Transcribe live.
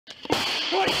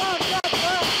All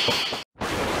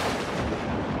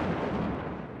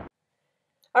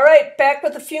right, back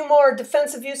with a few more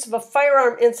defensive use of a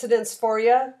firearm incidents for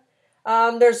you.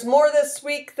 There's more this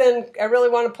week than I really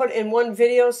want to put in one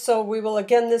video, so we will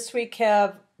again this week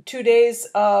have 2 days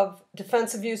of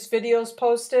defensive use videos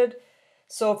posted.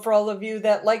 So for all of you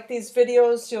that like these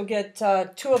videos, you'll get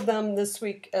 2 of them this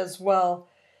week as well.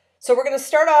 So we're going to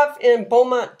start off in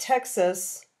Beaumont,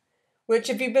 Texas, which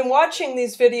if you've been watching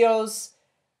these videos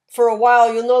for a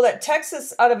while, you'll know that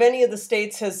Texas, out of any of the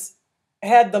states, has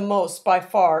had the most by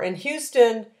far. In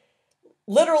Houston,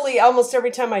 literally almost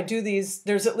every time I do these,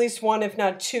 there's at least 1, if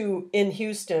not 2, in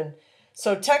Houston.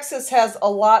 So Texas has a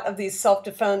lot of these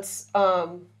self-defense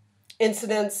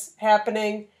incidents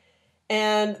happening.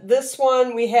 And this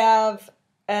one, we have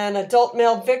an adult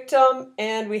male victim,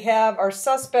 and we have our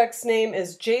suspect's name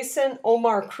is Jason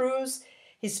Omar Cruz.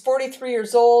 He's 43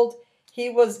 years old. He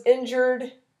was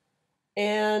injured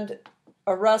and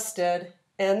arrested.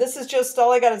 And this is just,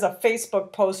 all I got is a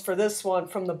Facebook post for this one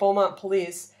from the Beaumont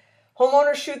police.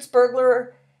 Homeowner shoots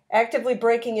burglar actively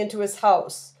breaking into his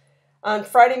house. On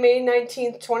Friday, May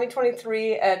 19,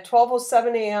 2023, at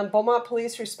 12:07 a.m., Beaumont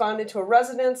police responded to a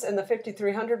residence in the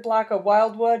 5300 block of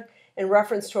Wildwood in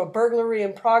reference to a burglary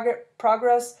in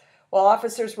progress. While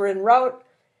officers were en route,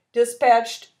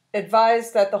 dispatched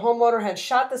advised that the homeowner had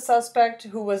shot the suspect,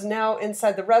 who was now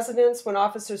inside the residence. When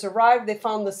officers arrived, they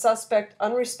found the suspect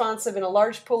unresponsive in a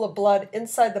large pool of blood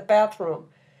inside the bathroom.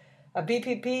 A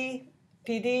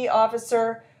BPPD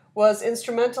officer was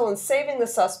instrumental in saving the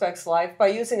suspect's life by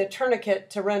using a tourniquet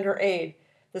to render aid.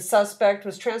 The suspect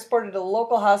was transported to the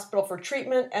local hospital for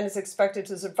treatment and is expected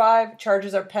to survive.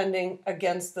 Charges are pending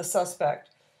against the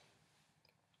suspect.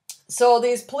 So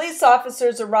these police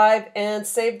officers arrive and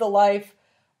save the life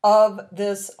of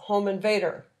this home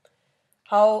invader.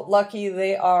 How lucky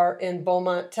they are in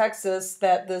Beaumont, Texas,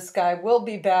 that this guy will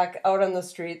be back out on the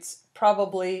streets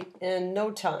probably in no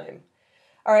time.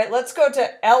 All right, let's go to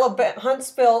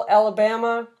Huntsville,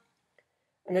 Alabama.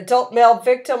 An adult male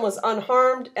victim was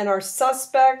unharmed, and our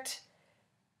suspect,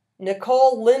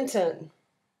 Nicole Linton.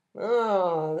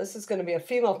 Oh, this is going to be a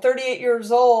female, 38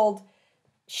 years old.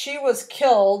 She was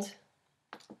killed.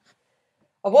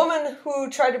 A woman who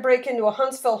tried to break into a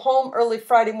Huntsville home early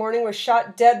Friday morning was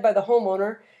shot dead by the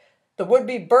homeowner. The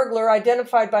would-be burglar,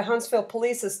 identified by Huntsville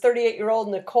police as 38-year-old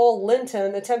Nicole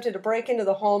Linton, attempted to break into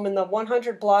the home in the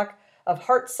 100 block of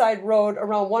Hartside Road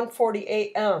around 1:40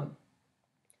 a.m.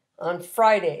 on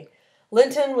Friday.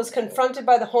 Linton was confronted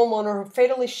by the homeowner, who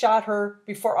fatally shot her.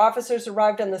 Before officers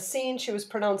arrived on the scene, she was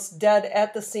pronounced dead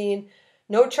at the scene.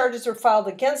 No charges were filed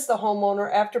against the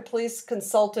homeowner after police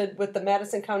consulted with the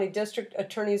Madison County District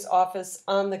Attorney's Office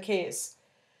on the case.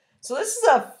 So this is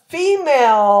a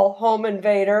female home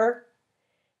invader,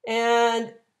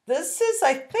 and this is,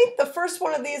 I think, the first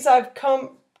one of these I've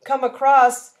come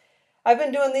across. I've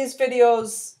been doing these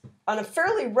videos on a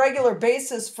fairly regular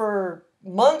basis for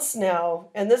months now,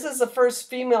 and this is the first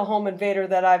female home invader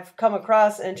that I've come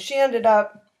across, and she ended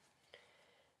up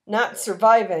not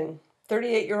surviving.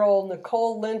 38-year-old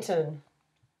Nicole Linton.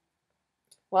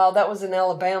 Wow, that was in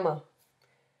Alabama.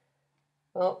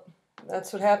 Well,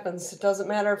 that's what happens. It doesn't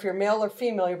matter if you're male or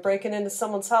female. You're breaking into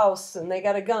someone's house and they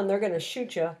got a gun. They're going to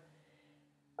shoot you.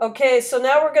 Okay, so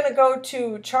now we're going to go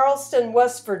to Charleston,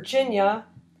 West Virginia,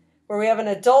 where we have an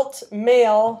adult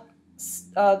male.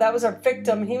 That was our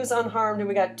victim. He was unharmed, and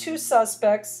we got 2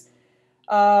 suspects.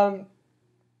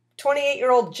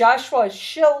 28-year-old Joshua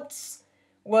Schultz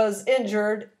was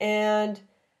injured, and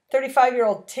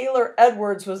 35-year-old Taylor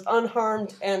Edwards was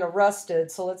unharmed and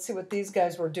arrested. So let's see what these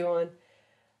guys were doing.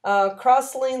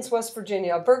 Cross Lanes, West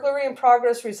Virginia. A burglary in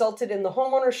progress resulted in the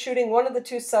homeowner shooting one of the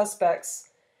 2 suspects.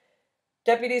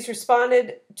 Deputies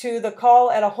responded to the call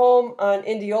at a home on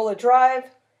Indiola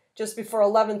Drive just before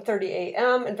 11:30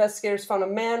 a.m. Investigators found a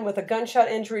man with a gunshot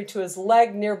injury to his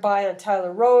leg nearby on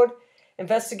Tyler Road.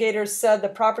 Investigators said the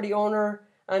property owner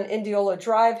on Indiola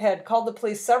Drive had called the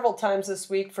police several times this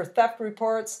week for theft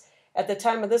reports. At the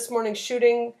time of this morning's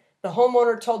shooting, the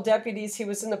homeowner told deputies he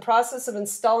was in the process of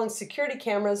installing security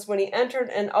cameras when he entered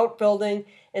an outbuilding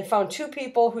and found 2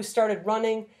 people who started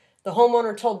running. The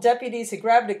homeowner told deputies he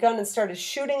grabbed a gun and started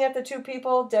shooting at the 2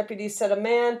 people. Deputies said a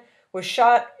man was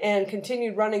shot and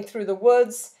continued running through the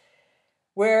woods,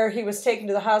 where he was taken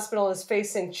to the hospital and is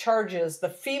facing charges. The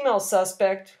female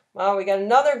suspect, wow, we got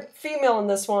another female in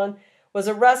this one, was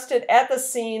arrested at the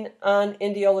scene on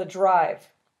Indiola Drive.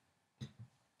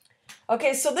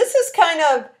 Okay, so this is kind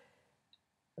of,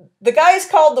 the guy's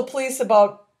called the police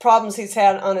about problems he's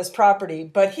had on his property,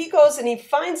 but he goes and he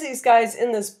finds these guys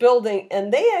in this building,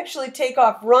 and they actually take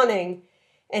off running,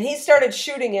 and he started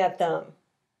shooting at them.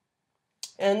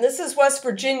 And this is West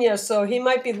Virginia, so he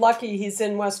might be lucky he's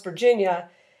in West Virginia,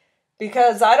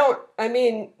 because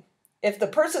if the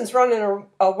person's running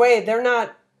away, they're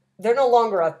no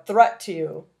longer a threat to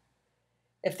you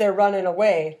if they're running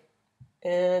away.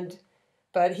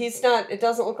 But he's not, it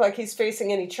doesn't look like he's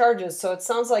facing any charges, so it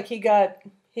sounds like he got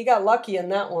lucky in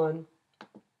that one.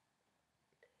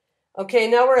 Okay,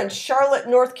 now we're in Charlotte,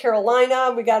 North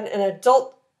Carolina. We got an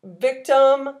adult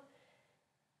victim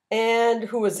and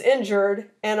who was injured,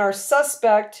 and our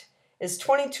suspect is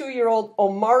 22-year-old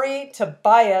Omari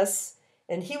Tobias,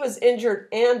 and he was injured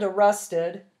and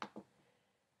arrested.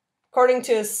 According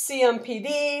to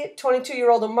CMPD,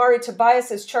 22-year-old Omari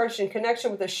Tobias is charged in connection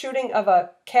with the shooting of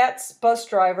a CATS bus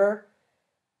driver.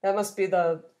 That must be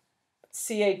the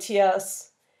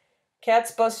CATS.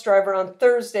 CATS bus driver on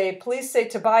Thursday. Police say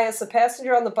Tobias, a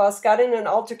passenger on the bus, got in an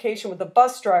altercation with the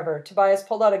bus driver. Tobias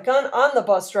pulled out a gun on the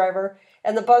bus driver,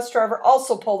 and the bus driver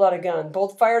also pulled out a gun.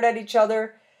 Both fired at each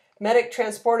other. Medic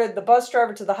transported the bus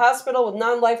driver to the hospital with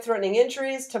non-life-threatening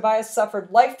injuries. Tobias suffered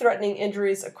life-threatening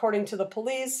injuries, according to the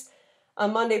police.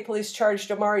 On Monday, police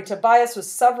charged Omari Tobias with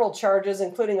several charges,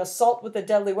 including assault with a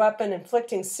deadly weapon,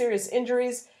 inflicting serious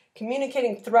injuries,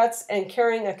 communicating threats, and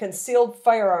carrying a concealed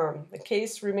firearm. The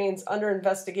case remains under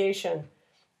investigation.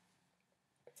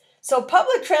 So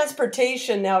public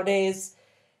transportation nowadays,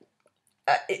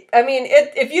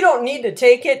 if you don't need to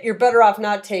take it, you're better off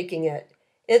not taking it.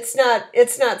 It's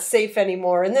not safe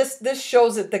anymore. And this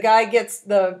shows that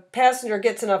the passenger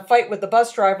gets in a fight with the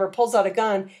bus driver, pulls out a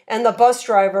gun, and the bus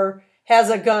driver has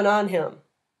a gun on him.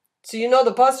 So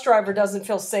the bus driver doesn't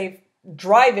feel safe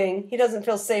driving. He doesn't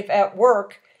feel safe at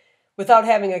work without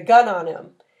having a gun on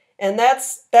him. And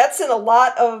that's in a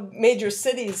lot of major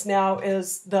cities now,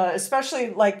 especially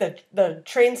like the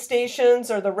train stations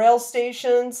or the rail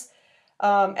stations.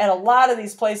 At a lot of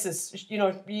these places,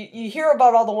 you hear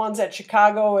about all the ones at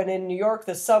Chicago and in New York,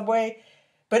 the subway,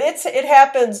 but it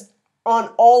happens on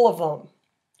all of them.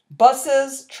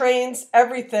 Buses, trains,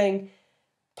 everything.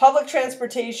 Public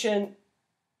transportation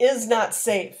is not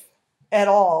safe at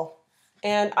all.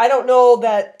 And I don't know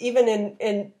that even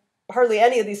in hardly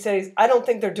any of these cities, I don't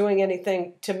think they're doing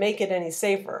anything to make it any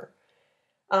safer.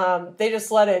 They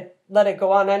just let it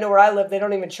go on. I know where I live, they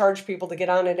don't even charge people to get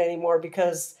on it anymore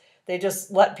because they just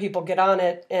let people get on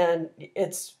it, and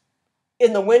it's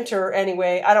in the winter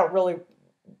anyway. I don't really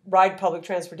ride public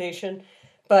transportation,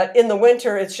 but in the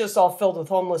winter, it's just all filled with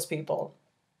homeless people.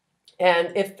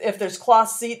 And if there's cloth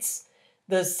seats,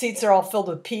 the seats are all filled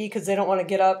with pee because they don't want to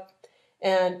get up.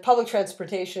 And public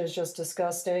transportation is just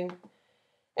disgusting.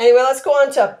 Anyway, let's go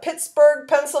on to Pittsburgh,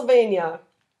 Pennsylvania.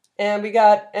 And we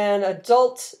got an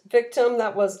adult victim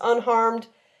that was unharmed.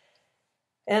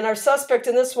 And our suspect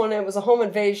in this one, it was a home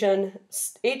invasion,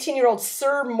 18-year-old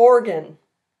Sir Morgan,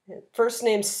 first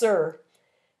name Sir.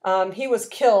 He was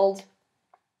killed.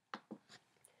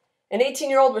 An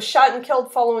 18-year-old was shot and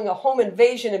killed following a home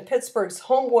invasion in Pittsburgh's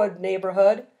Homewood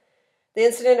neighborhood. The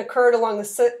incident occurred along the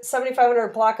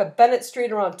 7500 block of Bennett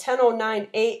Street around 10:09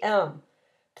 a.m.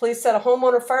 Police said a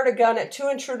homeowner fired a gun at two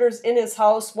intruders in his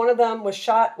house. One of them was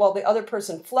shot while the other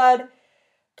person fled.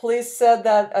 Police said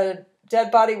that a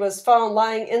dead body was found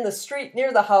lying in the street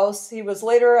near the house. He was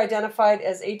later identified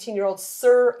as 18-year-old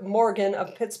Sir Morgan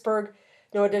of Pittsburgh.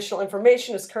 No additional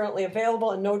information is currently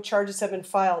available and no charges have been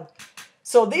filed.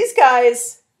 So these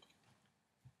guys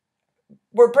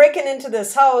were breaking into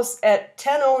this house at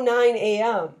 10:09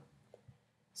 a.m.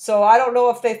 So I don't know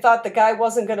if they thought the guy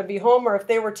wasn't going to be home or if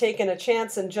they were taking a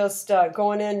chance and just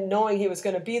going in knowing he was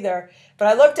going to be there. But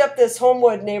I looked up this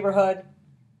Homewood neighborhood,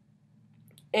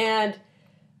 and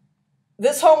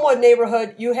this Homewood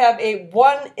neighborhood, you have a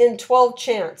 1 in 12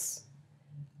 chance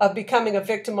of becoming a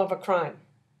victim of a crime.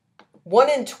 1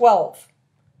 in 12.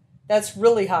 That's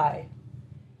really high.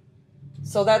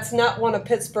 So that's not one of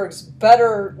Pittsburgh's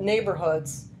better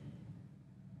neighborhoods.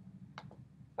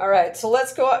 All right, so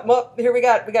let's go. Well, here we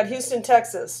got Houston,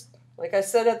 Texas. Like I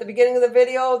said at the beginning of the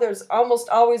video, there's almost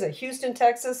always a Houston,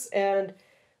 Texas, and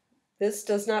this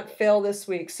does not fail this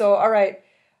week. So, all right,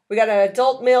 we got an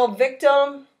adult male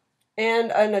victim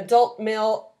and an adult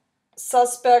male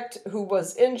suspect who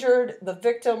was injured. The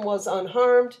victim was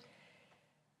unharmed.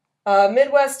 A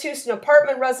Midwest Houston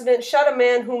apartment resident shot a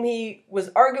man whom he was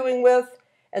arguing with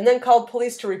and then called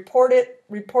police to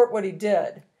report what he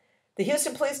did. The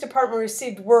Houston Police Department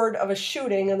received word of a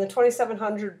shooting on the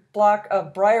 2700 block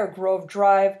of Briar Grove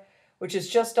Drive, which is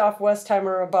just off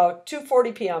Westheimer, about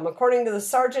 2:40 p.m. According to the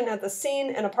sergeant at the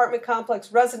scene, an apartment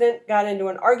complex resident got into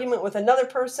an argument with another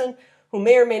person who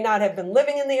may or may not have been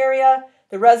living in the area.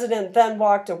 The resident then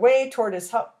walked away toward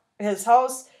his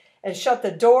house and shut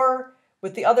the door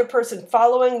with the other person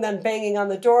following, then banging on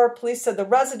the door. Police said the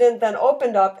resident then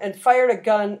opened up and fired a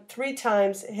gun 3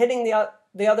 times, hitting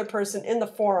the other person in the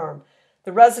forearm.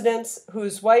 The residents,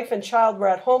 whose wife and child were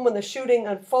at home when the shooting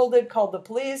unfolded, called the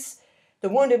police. The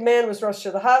wounded man was rushed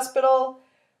to the hospital,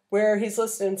 where he's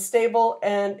listed as stable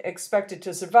and expected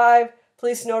to survive.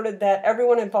 Police noted that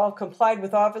everyone involved complied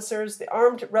with officers. The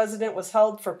armed resident was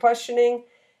held for questioning,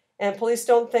 and police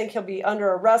don't think he'll be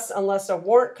under arrest unless a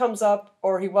warrant comes up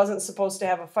or he wasn't supposed to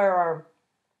have a firearm.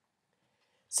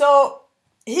 So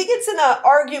he gets in an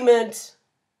argument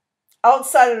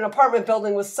outside an apartment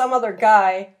building with some other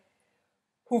guy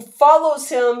who follows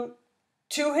him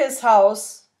to his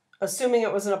house, assuming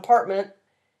it was an apartment,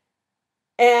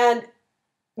 and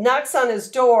knocks on his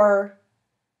door.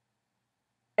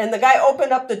 And the guy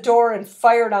opened up the door and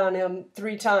fired on him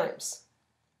 3 times.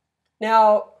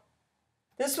 Now,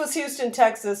 this was Houston,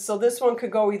 Texas, so this one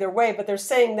could go either way, but they're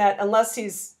saying that unless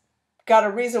he's got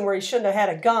a reason where he shouldn't have had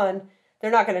a gun,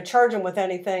 they're not going to charge him with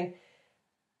anything.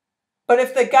 But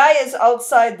if the guy is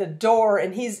outside the door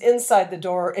and he's inside the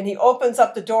door and he opens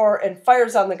up the door and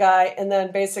fires on the guy and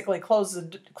then basically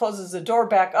closes the door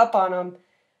back up on him,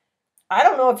 I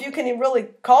don't know if you can really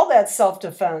call that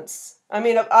self-defense. I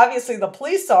mean, obviously the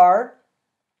police are,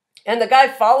 and the guy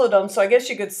followed him, so I guess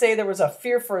you could say there was a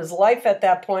fear for his life at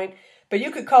that point. But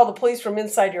you could call the police from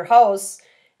inside your house,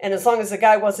 and as long as the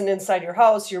guy wasn't inside your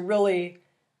house,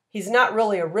 he's not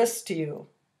really a risk to you.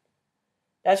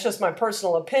 That's just my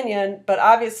personal opinion, but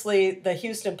obviously the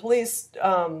Houston police,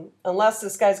 unless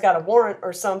this guy's got a warrant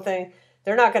or something,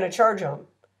 they're not going to charge him.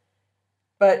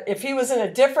 But if he was in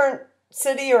a different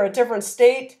city or a different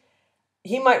state,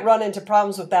 he might run into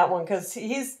problems with that one because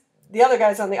the other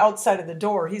guy's on the outside of the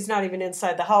door. He's not even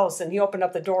inside the house, and he opened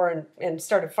up the door and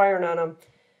started firing on him.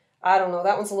 I don't know.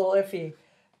 That one's a little iffy.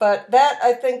 But that,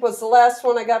 I think, was the last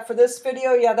one I got for this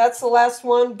video. Yeah, that's the last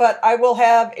one. But I will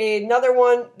have another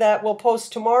one that we'll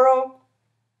post tomorrow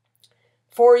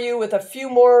for you with a few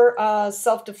more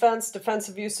self-defense,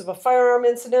 defensive use of a firearm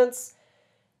incidents.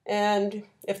 And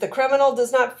if the criminal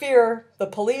does not fear the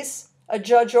police, a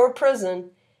judge, or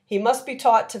prison, he must be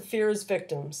taught to fear his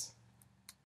victims.